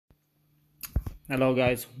Hello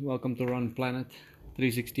guys, welcome to Run Planet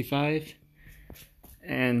 365,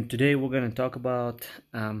 and today we're going to talk about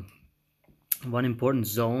one important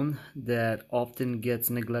zone that often gets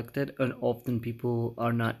neglected and often people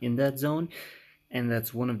are not in that zone, and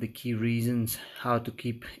that's one of the key reasons how to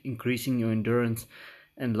keep increasing your endurance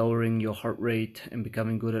and lowering your heart rate and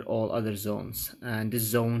becoming good at all other zones. And this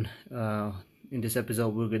zone, in this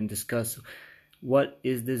episode, we're going to discuss what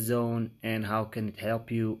is this zone and how can it help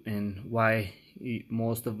you and why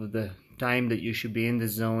most of the time that you should be in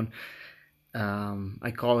this zone.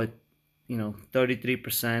 I call it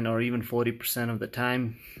 33% or even 40% of the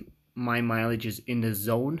time my mileage is in the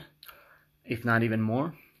zone, if not even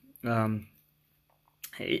more.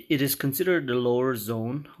 It is considered the lower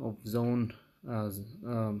zone of zone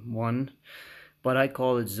 1, but I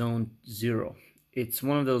call it zone 0. It's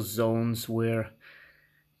one of those zones where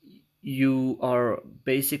you are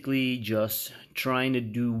basically just trying to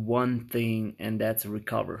do one thing, and that's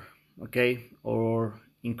recover, okay, or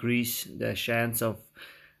increase the chance of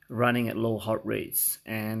running at low heart rates.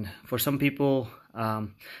 And for some people,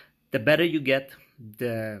 the better you get,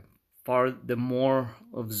 the more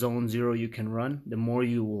of zone 0 you can run, the more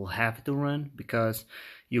you will have to run, because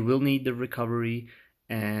you will need the recovery.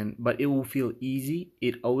 But it will feel easy.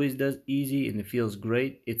 It always does easy, and it feels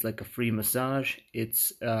great. It's like a free massage.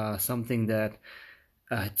 It's something that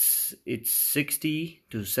it's 60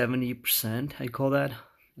 to 70%, I call that,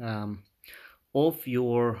 of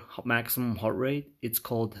your maximum heart rate.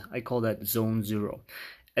 I call that zone 0.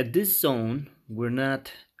 At this zone, we're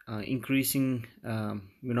not increasing. We're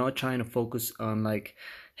not trying to focus on like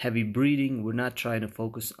heavy breathing. We're not trying to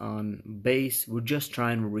focus on base. We're just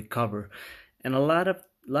trying to recover. And a lot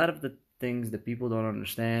of the things that people don't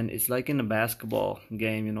understand, it's like in a basketball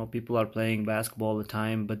game. People are playing basketball all the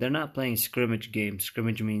time, but they're not playing scrimmage games.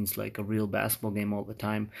 Scrimmage means like a real basketball game all the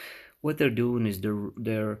time. What they're doing is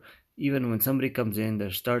they're even when somebody comes in,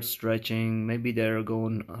 they start stretching. Maybe they're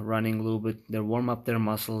going running a little bit. They warm up their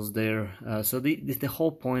muscles there. So the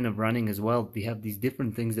whole point of running as well, we have these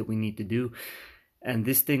different things that we need to do. And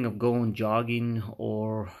this thing of going jogging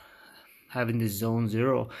or having this zone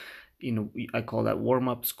 0, I call that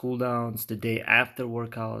warm-ups, cool-downs, the day after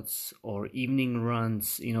workouts, or evening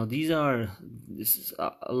runs. This is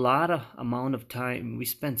a lot of amount of time. We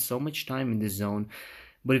spend so much time in this zone.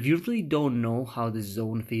 But if you really don't know how this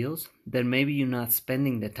zone feels, then maybe you're not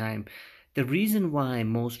spending the time. The reason why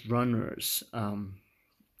most runners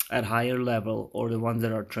at higher level, or the ones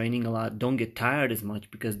that are training a lot, don't get tired as much,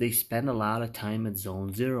 because they spend a lot of time at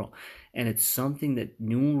zone 0. And it's something that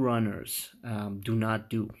new runners do not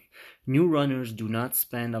do. New runners do not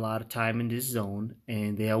spend a lot of time in this zone,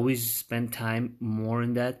 and they always spend time more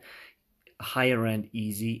in that higher end,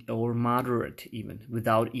 easy or moderate, even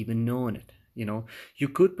without even knowing it. You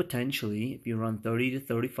could potentially, if you run 30 to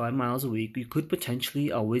 35 miles a week, you could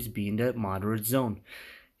potentially always be in that moderate zone.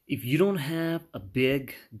 If you don't have a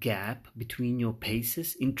big gap between your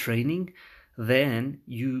paces in training, then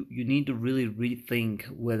you need to really rethink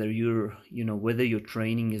whether whether your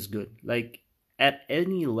training is good. Like at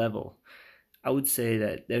any level, I would say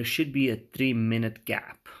that there should be a 3-minute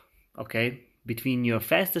gap, okay, between your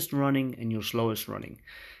fastest running and your slowest running.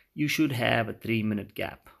 You should have a 3-minute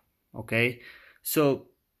gap, okay? So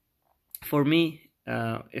for me,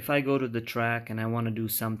 if I go to the track and I want to do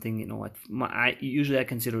something, I usually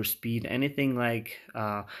consider speed. Anything like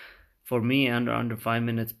for me under 5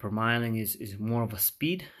 minutes per miling is more of a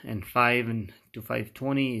speed, and 5 to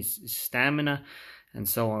 5:20 is stamina, and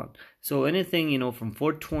so on. So anything from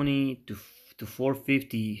 4:20 to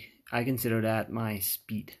 4:50, I consider that my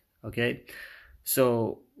speed. Okay,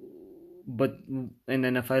 so and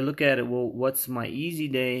then if I look at it, well, what's my easy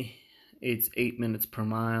day? It's 8 minutes per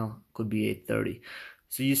mile, could be 8:30.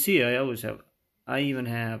 So you see, I even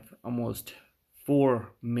have almost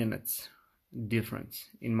 4 minutes difference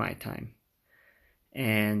in my time.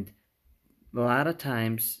 And a lot of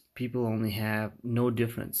times people only have no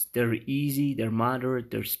difference. They're easy, they're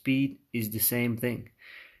moderate, their speed is the same thing.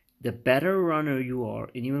 The better runner you are,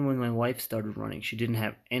 and even when my wife started running, she didn't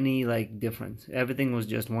have any like difference. Everything was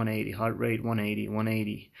just 180, heart rate 180,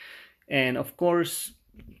 180. And of course,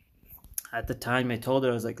 at the time I told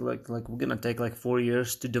her, I was like, look, we're gonna take like 4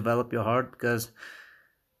 years to develop your heart,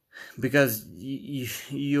 because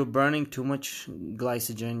you're burning too much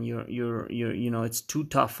glycogen. You're it's too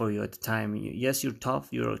tough for you at the time. Yes, you're tough,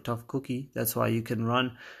 you're a tough cookie, that's why you can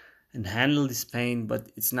run and handle this pain,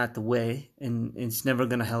 but it's not the way, and it's never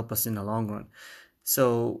going to help us in the long run.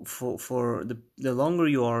 So for the longer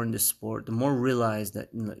you are in the sport, the more realize that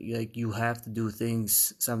like you have to do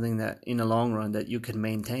something that in the long run that you can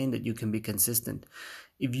maintain, that you can be consistent.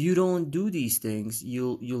 If you don't do these things,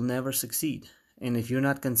 you'll never succeed. And if you're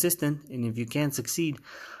not consistent, and if you can't succeed,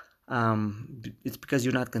 it's because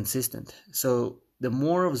you're not consistent. So the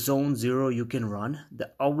more of zone zero you can run,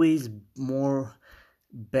 the always more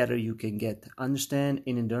better you can get. Understand,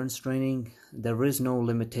 in endurance training, there is no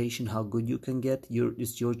limitation how good you can get.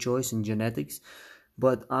 It's your choice in genetics.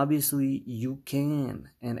 But obviously you can,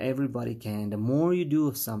 and everybody can. The more you do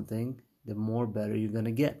of something, the more better you're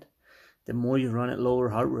gonna get. The more you run at lower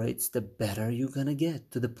heart rates, the better you're gonna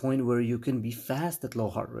get, to the point where you can be fast at low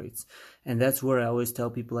heart rates. And that's where I always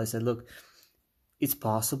tell people, I said, look, it's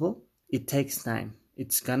possible. It takes time.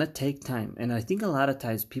 It's gonna take time. And I think a lot of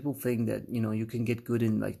times people think that, you can get good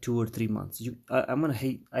in like 2 or 3 months.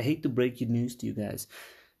 I hate to break your news to you guys.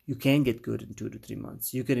 You can get good in 2 to 3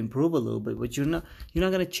 months. You can improve a little bit, but you're not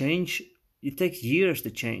gonna change. It takes years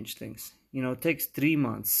to change things. It takes 3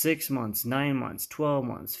 months, 6 months, 9 months, 12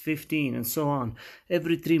 months, 15, and so on.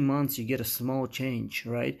 Every 3 months you get a small change,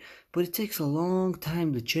 right? But it takes a long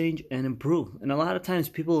time to change and improve. And a lot of times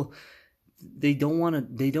people, they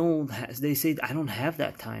say, I don't have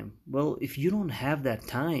that time. Well, if you don't have that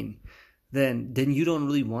time, then you don't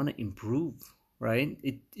really want to improve, right?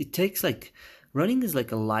 It takes, like, running is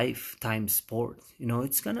like a lifetime sport.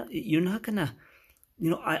 You're not gonna,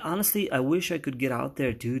 I wish I could get out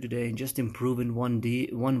there too today and just improve in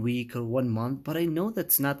 1 week or 1 month, but I know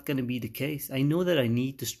that's not going to be the case. I know that I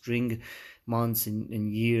need to string months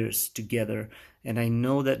and years together, and I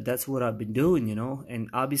know that that's what I've been doing, and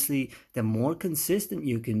obviously the more consistent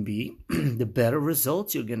you can be, the better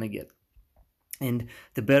results you're going to get. And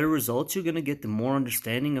the better results you're going to get, the more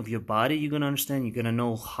understanding of your body you're going to understand. You're going to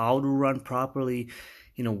know how to run properly.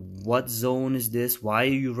 What zone is this? Why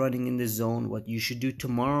are you running in this zone? What you should do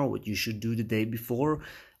tomorrow, what you should do the day before.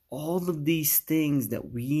 All of these things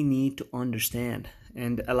that we need to understand.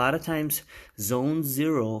 And a lot of times, zone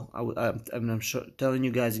zero, I'm telling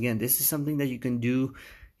you guys again, this is something that you can do,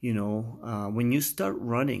 when you start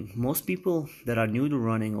running. Most people that are new to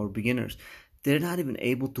running or beginners, they're not even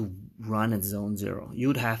able to run at zone zero. You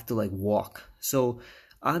would have to walk. So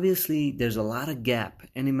obviously there's a lot of gap.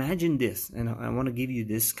 And imagine this, and I want to give you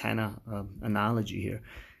this kind of analogy here.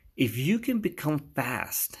 If you can become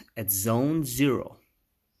fast at zone zero,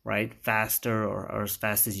 right, faster or as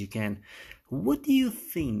fast as you can, what do you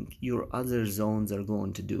think your other zones are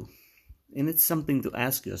going to do? And it's something to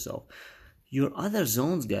ask yourself. Your other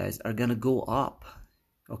zones, guys, are going to go up.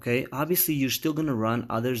 Okay, obviously you're still going to run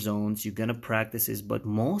other zones, you're going to practice this, but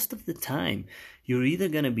most of the time you're either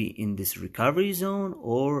going to be in this recovery zone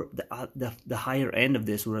or the higher end of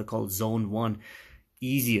this, what I call zone 1,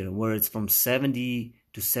 easier, where it's from 70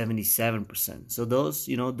 to 77%. So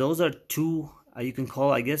those are two, you can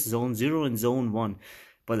call, I guess, zone 0 and zone 1.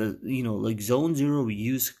 But like zone 0 we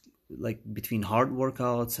use like between hard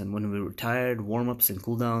workouts and when we were tired, warm-ups and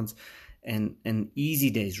cool-downs. And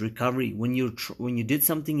easy days, recovery. When you did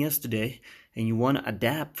something yesterday and you want to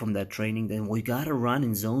adapt from that training, then we gotta run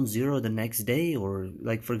in zone 0 the next day. Or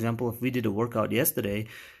like, for example, if we did a workout yesterday,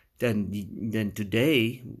 then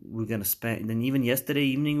today we're gonna spend. Then even yesterday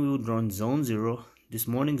evening we would run zone 0. This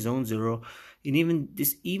morning zone 0, and even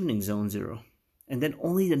this evening zone 0. And then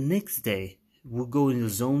only the next day we'll go into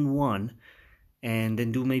zone 1, and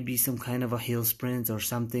then do maybe some kind of a hill sprint or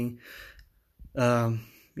something.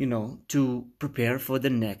 To prepare for the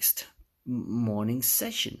next morning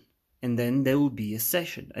session. And then there will be a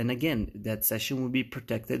session. And again, that session will be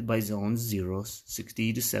protected by zone 0,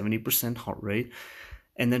 60 to 70% heart rate.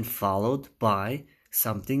 And then followed by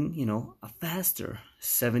something, a faster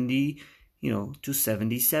 70, to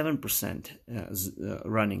 77%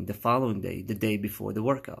 running the following day, the day before the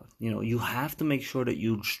workout. You have to make sure that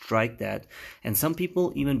you strike that. And some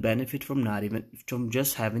people even benefit from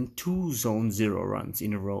just having 2 zone 0 runs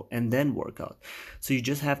in a row and then workout. So you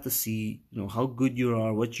just have to see, how good you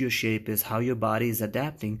are, what your shape is, how your body is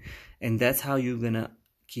adapting, and that's how you're gonna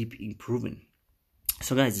keep improving.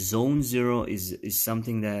 So guys, zone 0 is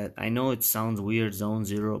something that, I know it sounds weird, zone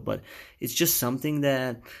 0, but it's just something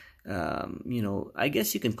that I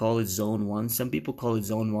guess you can call it zone 1. Some people call it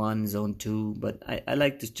zone 1, zone 2, but I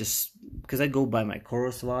like to just, because I go by my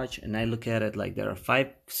Coros watch and I look at it like there are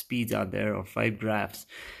 5 speeds out there or 5 graphs.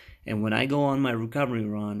 And when I go on my recovery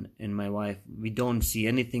run and my wife, we don't see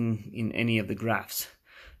anything in any of the graphs.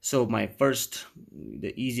 So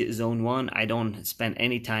the easiest zone 1, I don't spend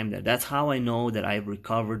any time there. That's how I know that I've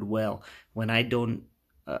recovered well, when I don't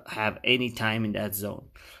have any time in that zone.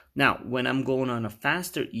 Now, when I'm going on a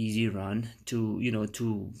faster, easy run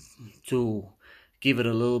to give it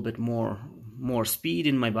a little bit more speed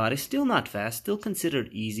in my body. Still not fast, still considered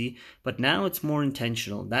easy, but now it's more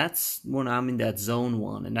intentional. That's when I'm in that zone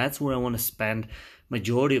 1, and that's where I want to spend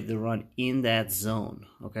majority of the run, in that zone.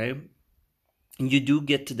 Okay, and you do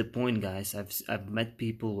get to the point, guys. I've met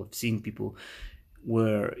people, I've seen people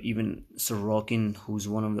where even Sorokin, who's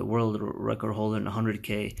one of the world record holder in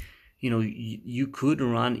 100K, you could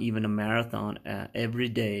run even a marathon every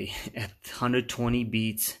day at 120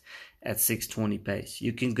 beats at 6:20 pace.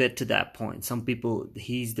 You can get to that point. Some people,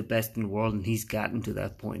 he's the best in the world, and he's gotten to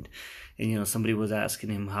that point. And somebody was asking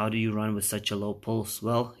him, how do you run with such a low pulse?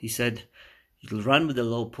 Well, he said, you run with a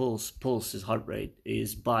low pulse. His heart rate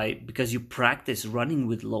is because you practice running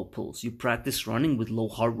with low pulse. You practice running with low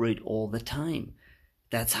heart rate all the time.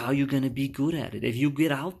 That's how you're going to be good at it. If you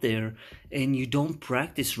get out there and you don't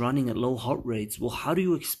practice running at low heart rates, well, how do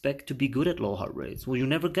you expect to be good at low heart rates? Well, you're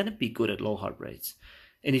never going to be good at low heart rates.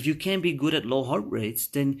 And if you can't be good at low heart rates,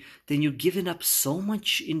 then you're giving up so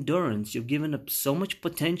much endurance. You're giving up so much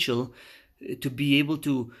potential to be able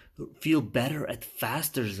to feel better at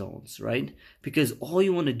faster zones, right? Because all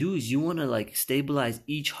you want to do is you want to stabilize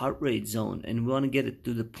each heart rate zone, and we want to get it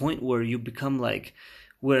to the point where you become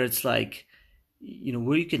where it's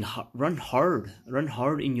where you can run hard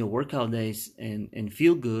in your workout days and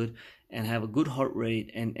feel good and have a good heart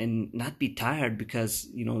rate and not be tired, because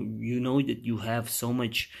you know that you have so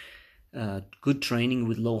much good training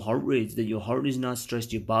with low heart rates that your heart is not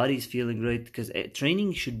stressed, your body is feeling great. Because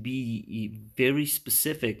training should be very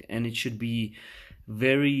specific, and it should be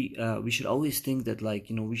very we should always think that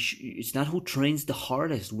it's not who trains the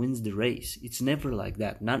hardest wins the race. It's never like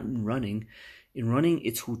that. Not in running. In running,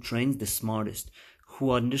 it's who trains the smartest,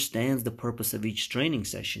 who understands the purpose of each training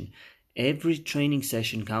session. Every training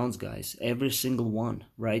session counts, guys. Every single one,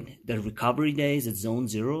 right? The recovery days at zone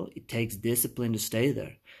 0, it takes discipline to stay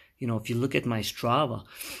there. If you look at my Strava,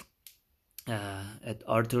 at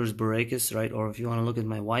Artur's Barekis, right? Or if you want to look at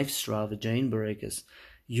my wife's Strava, Jane Barekis,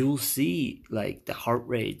 you'll see the heart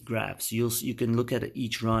rate graphs. You can look at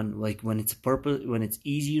each run. When it's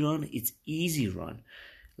easy run, it's easy run.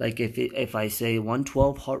 If I say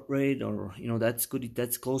 112 heart rate, or that's good,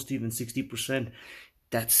 that's close to even 60%,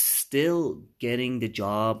 that's still getting the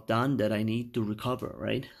job done that I need to recover,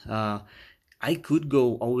 right? I could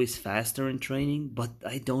go always faster in training, but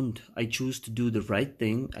I don't. I choose to do the right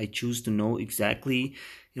thing. I choose to know exactly,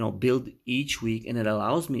 build each week, and it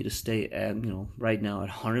allows me to stay at, right now at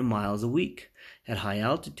 100 miles a week at high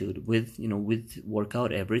altitude with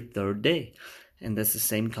workout every third day. And that's the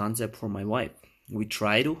same concept for my wife. We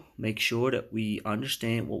try to make sure that we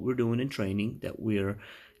understand what we're doing in training, that we're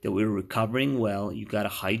recovering well. You got to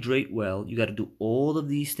hydrate well. You got to do all of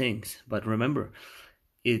these things. But remember,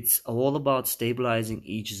 it's all about stabilizing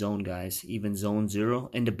each zone, guys, even zone 0.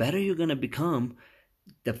 And the better you're going to become,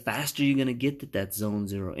 the faster you're going to get to that zone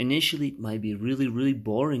 0. Initially, it might be really, really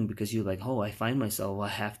boring, because you're like, I find myself, I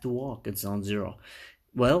have to walk at zone 0.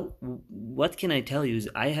 Well, what can I tell you is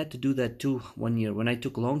I had to do that too 1 year. When I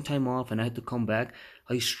took a long time off and I had to come back,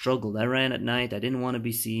 I struggled. I ran at night. I didn't want to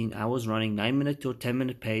be seen. I was running 9-minute to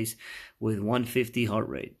 10-minute pace with 150 heart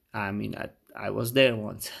rate. I mean, I was there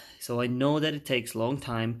once. So I know that it takes a long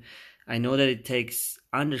time. I know that it takes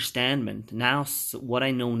understanding. Now, what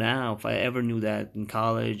I know now, if I ever knew that in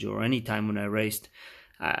college or any time when I raced,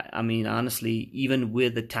 I mean, honestly, even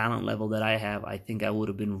with the talent level that I have, I think I would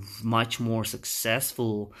have been much more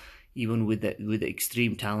successful, even with the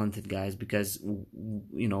extreme talented guys, because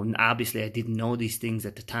obviously I didn't know these things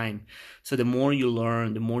at the time. So the more you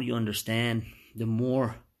learn, the more you understand, the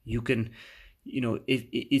more you can,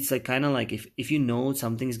 it's kind of like if you know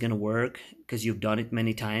something's gonna work because you've done it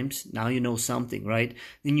many times. Now you know something, right?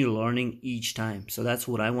 Then you're learning each time. So that's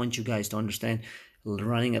what I want you guys to understand.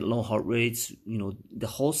 Running at low heart rates, the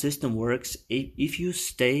whole system works if you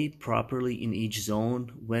stay properly in each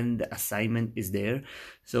zone when the assignment is there.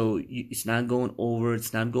 So it's not going over,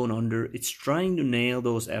 it's not going under, it's trying to nail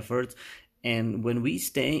those efforts. And when we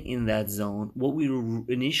stay in that zone, what we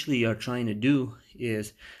initially are trying to do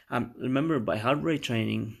is, remember, by heart rate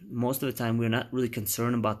training, most of the time we're not really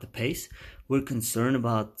concerned about the pace. We're concerned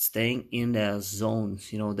about staying in those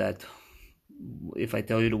zones, that if I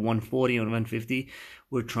tell you to 140 or 150,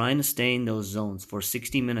 we're trying to stay in those zones for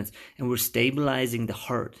 60 minutes, and we're stabilizing the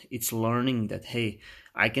heart. It's learning that, hey,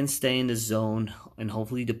 I can stay in the zone, and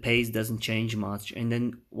hopefully the pace doesn't change much. And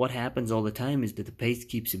then what happens all the time is that the pace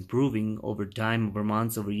keeps improving over time, over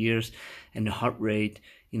months, over years, and the heart rate,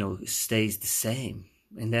 stays the same.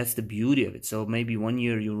 And that's the beauty of it. So maybe 1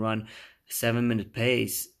 year you run 7-minute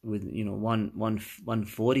pace with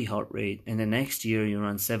 140 heart rate, and the next year you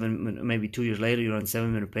run maybe 2 years later you run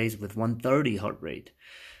 7-minute pace with 130 heart rate,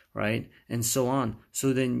 right? And so on.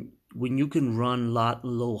 So then when you can run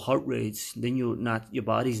low heart rates, then your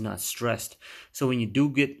body's not stressed. So when you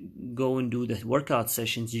do go and do the workout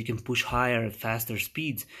sessions, you can push higher at faster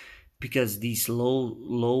speeds, because these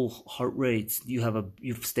low heart rates,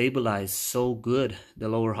 you've stabilized so good the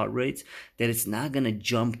lower heart rates that it's not gonna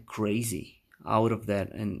jump crazy out of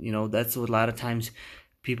that. And that's what a lot of times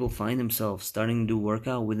people find themselves starting to do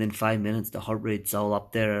workout. Within 5 minutes the heart rate's all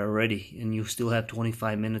up there already, and you still have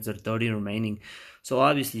 25 minutes or 30 remaining. So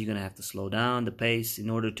obviously you're going to have to slow down the pace in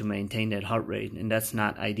order to maintain that heart rate, and that's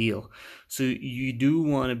not ideal. So you do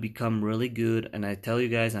want to become really good, and I tell you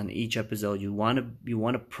guys on each episode, you want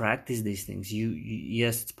to practice these things.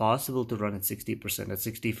 Yes, it's possible to run at 60%, at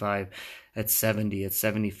 65, at 70, at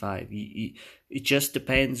 75. It just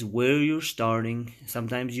depends where you're starting.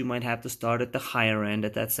 Sometimes you might have to start at the higher end,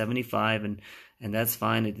 at that 75, and that's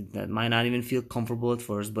fine. That might not even feel comfortable at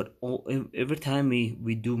first, but every time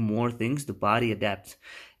we do more things, the body adapts.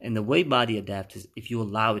 And the way body adapts is if you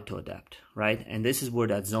allow it to adapt, right? And this is where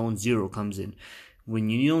that zone 0 comes in. When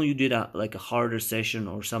you did a harder session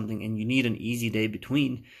or something, and you need an easy day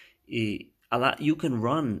between, you can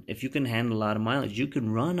run. If you can handle a lot of mileage, you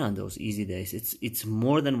can run on those easy days. It's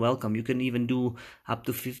more than welcome. You can even do up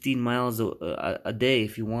to 15 miles a day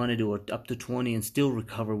if you want to do, or up to 20, and still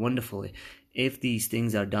recover wonderfully. If these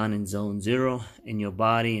things are done in zone 0 in your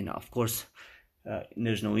body, and of course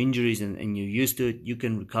there's no injuries, and you're used to it, you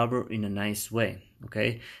can recover in a nice way.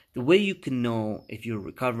 Okay, the way you can know if you're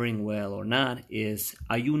recovering well or not is,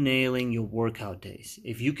 are you nailing your workout days?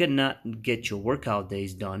 If you cannot get your workout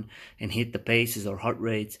days done and hit the paces or heart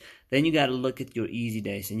rates, then you got to look at your easy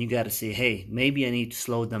days, and you got to say, hey, maybe I need to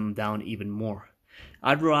slow them down even more.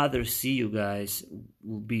 I'd rather see you guys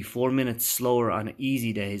be 4 minutes slower on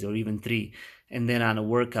easy days, or even 3, and then on a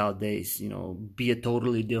workout days, be a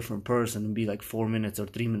totally different person and be like 4 minutes or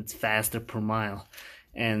 3 minutes faster per mile.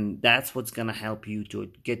 And that's what's going to help you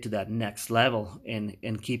to get to that next level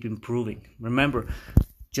and keep improving. Remember,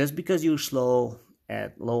 just because you're slow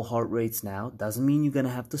at low heart rates now doesn't mean you're going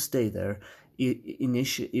to have to stay there.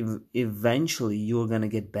 Eventually you're going to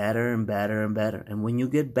get better and better and better. And when you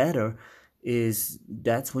get better,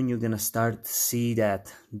 that's when you're gonna start to see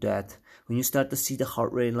that when you start to see the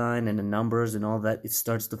heart rate line and the numbers and all that, it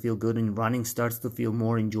starts to feel good, and running starts to feel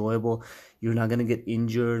more enjoyable. You're not gonna get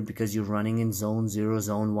injured because you're running in zone 0,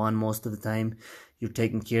 zone 1 most of the time. You're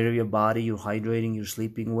taking care of your body, you're hydrating, you're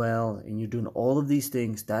sleeping well, and you're doing all of these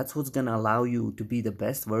things. That's what's gonna allow you to be the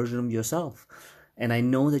best version of yourself. And I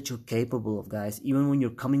know that you're capable of, guys. Even when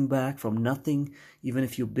you're coming back from nothing, even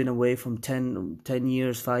if you've been away from 10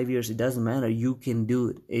 years, 5 years, it doesn't matter. You can do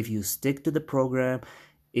it. If you stick to the program,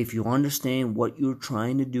 if you understand what you're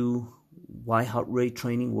trying to do, why heart rate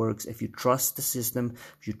training works, if you trust the system,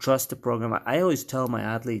 if you trust the program. I always tell my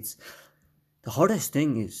athletes, the hardest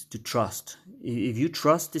thing is to trust. If you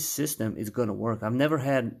trust this system, it's going to work. I've never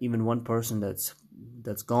had even one person that's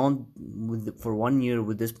gone for 1 year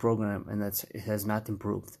with this program and it has not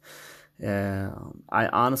improved. I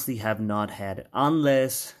honestly have not had it,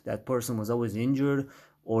 unless that person was always injured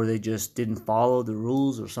or they just didn't follow the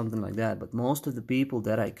rules or something like that. But most of the people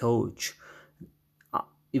that I coach,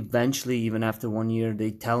 eventually, even after 1 year,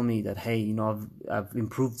 they tell me that, hey, I've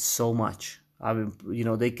improved so much.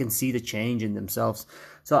 They can see the change in themselves.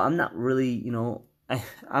 So I'm not really,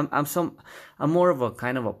 I'm more of a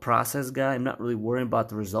kind of a process guy. I'm not really worrying about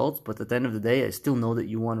the results, but at the end of the day, I still know that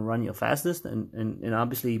you want to run your fastest, and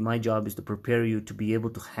obviously my job is to prepare you to be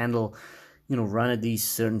able to handle, run at these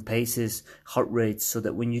certain paces, heart rates, so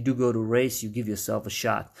that when you do go to race, you give yourself a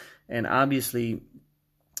shot. And obviously,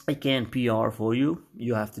 I can't PR for you.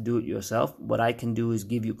 You have to do it yourself. What I can do is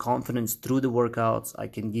give you confidence through the workouts. I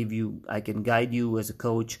can guide you as a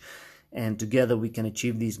coach, and together we can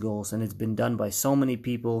achieve these goals. And it's been done by so many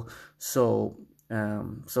people. So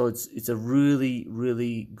it's a really,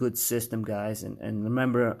 really good system, guys. And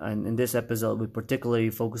remember, in this episode, we particularly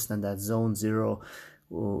focused on that zone 0,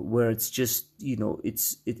 where it's just,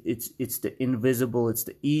 it's the invisible, it's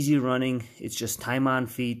the easy running, it's just time on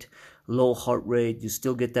feet, low heart rate. You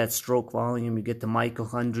still get that stroke volume, you get the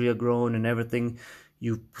mitochondria growing and everything.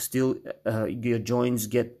 You still, your joints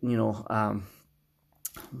get,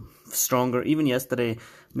 stronger. Even yesterday,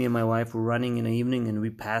 me and my wife were running in the evening, and we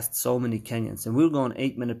passed so many Kenyans, and we were going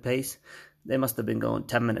 8-minute pace. They must have been going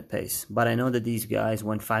 10-minute pace, but I know that these guys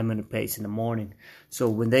went 5-minute pace in the morning. So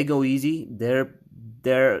when they go easy, they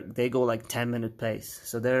go like 10-minute pace.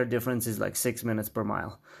 So their difference is like 6 minutes per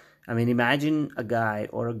mile. I mean, imagine a guy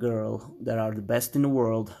or a girl that are the best in the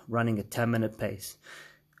world running a 10-minute pace.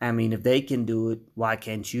 I mean, if they can do it, why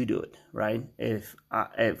can't you do it, right? If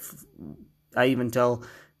I even tell,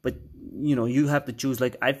 but you have to choose.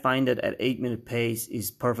 Like, I find that at 8-minute pace is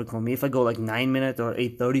perfect for me. If I go like 9 minutes or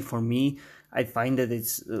 8:30 for me, I find that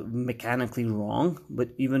it's mechanically wrong. But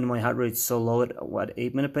even my heart rate's so low at what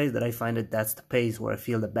 8-minute pace that I find that that's the pace where I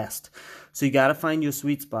feel the best. So you gotta find your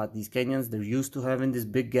sweet spot. These Kenyans, they're used to having these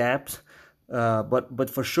big gaps. But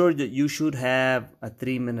for sure that you should have a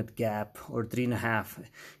 3-minute gap or 3.5.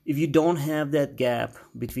 If you don't have that gap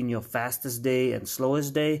between your fastest day and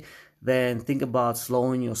slowest day, then think about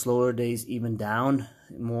slowing your slower days even down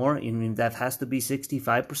more. I mean, that has to be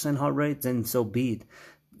 65% heart rate, then so be it.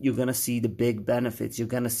 You're going to see the big benefits. You're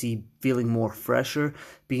going to see feeling more fresher,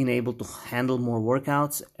 being able to handle more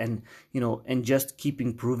workouts, and and just keep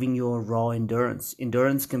improving your raw endurance.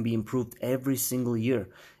 Endurance can be improved every single year.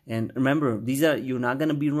 And remember, you're not going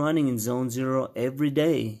to be running in zone 0 every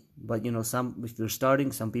day, but if you're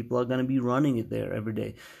starting, some people are going to be running it there every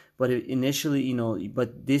day. But initially,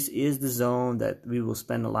 but this is the zone that we will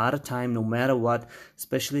spend a lot of time no matter what,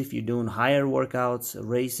 especially if you're doing higher workouts,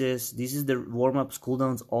 races. This is the warm-ups,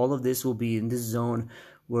 cool-downs. All of this will be in this zone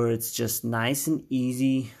where it's just nice and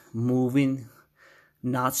easy, moving,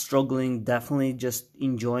 not struggling, definitely just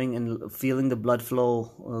enjoying and feeling the blood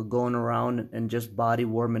flow going around and just body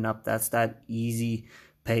warming up. That's that easy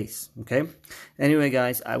pace. Okay, anyway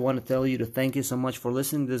guys, I want to tell you to thank you so much for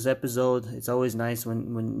listening to this episode. It's always nice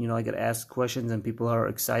when I get asked questions and people are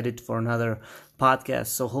excited for another podcast.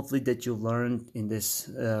 So hopefully that you've learned in this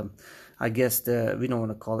I guess we don't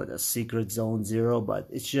want to call it a secret zone 0, but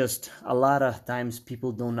it's just a lot of times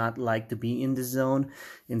people do not like to be in the zone.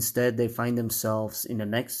 Instead, they find themselves in the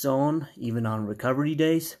next zone, even on recovery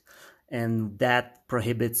days, and that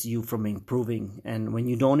prohibits you from improving. And when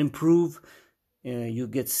you don't improve, you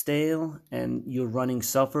get stale and your running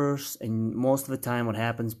suffers, and most of the time what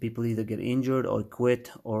happens, people either get injured or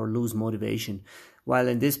quit or lose motivation. While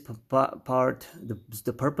in this part,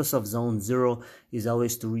 the purpose of zone 0 is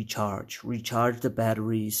always to recharge the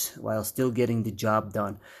batteries while still getting the job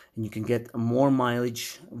done, and you can get more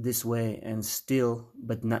mileage this way and still,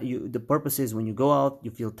 but not you. The purpose is when you go out,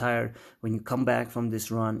 you feel tired. When you come back from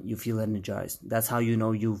this run, you feel energized. That's how you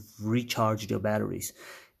know you've recharged your batteries.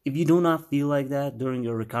 If you do not feel like that during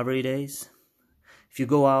your recovery days, if you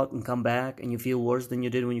go out and come back and you feel worse than you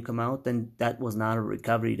did when you come out, then that was not a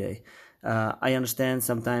recovery day. I understand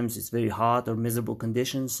sometimes it's very hot or miserable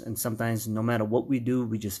conditions, and sometimes no matter what we do,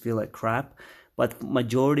 we just feel like crap. But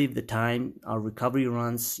majority of the time, our recovery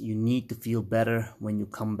runs, you need to feel better when you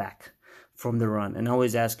come back from the run. And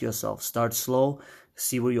always ask yourself, start slow,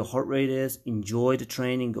 see where your heart rate is, enjoy the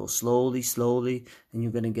training, go slowly, and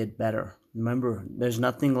you're going to get better. Remember, there's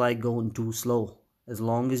nothing like going too slow as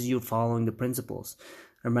long as you're following the principles.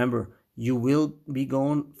 Remember, you will be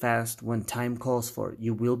going fast when time calls for it.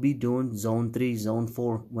 You will be doing zone 3, zone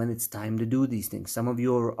 4 when it's time to do these things. Some of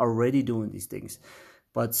you are already doing these things,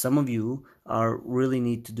 but some of you really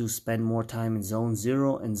need to spend more time in zone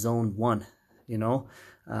 0 and zone 1,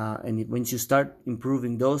 and once you start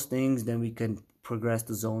improving those things, then we can progress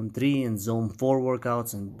to zone 3 and zone 4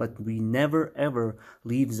 workouts, but we never ever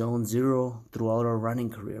leave zone 0 throughout our running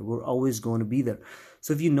career. We're always going to be there.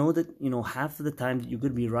 So if you know that half of the time that you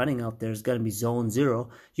could be running out there is going to be zone 0,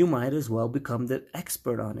 you might as well become the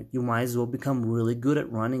expert on it. You might as well become really good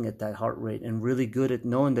at running at that heart rate and really good at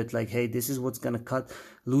knowing that, like, hey, this is what's going to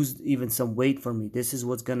lose even some weight for me. This is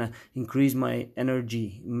what's going to increase my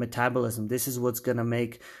energy metabolism. This is what's going to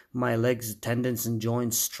make my legs, tendons, and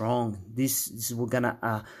joints strong. This is what's going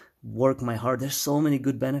to work my heart. There's so many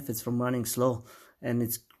good benefits from running slow, and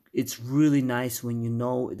it's really nice when you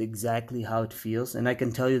know exactly how it feels. And I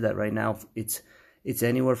can tell you that right now, it's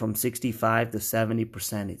anywhere from 65 to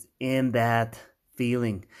 70%. It's in that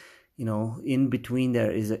feeling. In between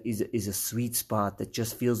there is a sweet spot that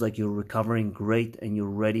just feels like you're recovering great and you're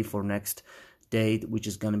ready for next day, which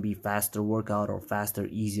is going to be faster workout or faster,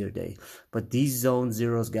 easier day. But these zone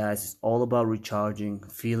 0s, guys, is all about recharging,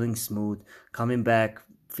 feeling smooth, coming back,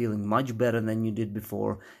 feeling much better than you did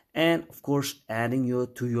before, and of course adding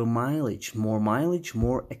to your mileage,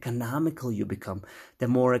 more economical you become. The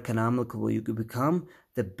more economical you could become,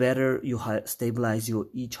 the better you stabilize your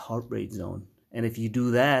each heart rate zone. And if you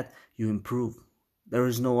do that, you improve. There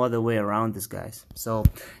is no other way around this, guys. So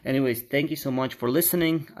anyways, thank you so much for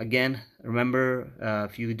listening. Again, remember,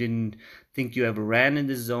 if you didn't think you ever ran in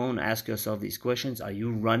this zone, ask yourself these questions. Are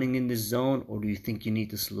you running in this zone, or do you think you need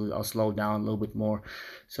to slow down a little bit more?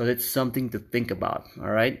 So that's something to think about, all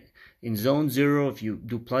right? In zone zero, if you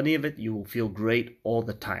do plenty of it, you will feel great all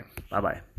the time. Bye-bye.